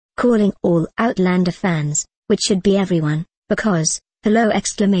calling all Outlander fans, which should be everyone, because, hello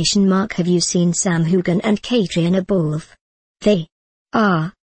exclamation mark, have you seen Sam Hugan and Katrina Balfe? They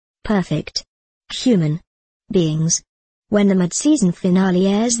are perfect human beings. When the mid-season finale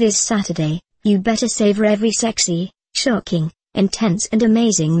airs this Saturday, you better savor every sexy, shocking, intense and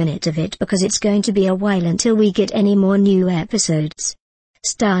amazing minute of it, because it's going to be a while until we get any more new episodes.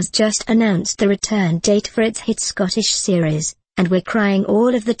 Starz just announced the return date for its hit Scottish series, and we're crying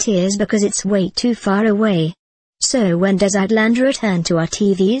all of the tears because it's way too far away. So when does Outlander return to our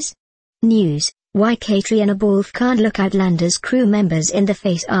TVs? News: why Katrina Balfe can't look Outlander's crew members in the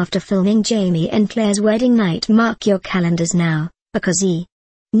face after filming Jamie and Claire's wedding night. Mark your calendars now, because E!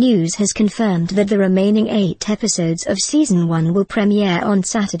 News has confirmed that the remaining 8 episodes of Season 1 will premiere on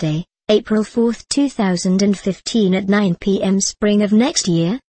Saturday, April 4, 2015 at 9 p.m. spring of next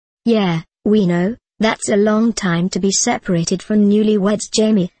year. Yeah, we know, that's a long time to be separated from newlyweds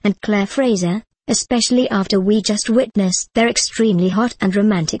Jamie and Claire Fraser, especially after we just witnessed their extremely hot and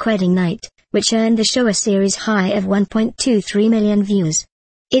romantic wedding night, which earned the show a series high of 1.23 million views.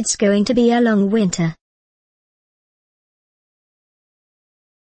 It's going to be a long winter.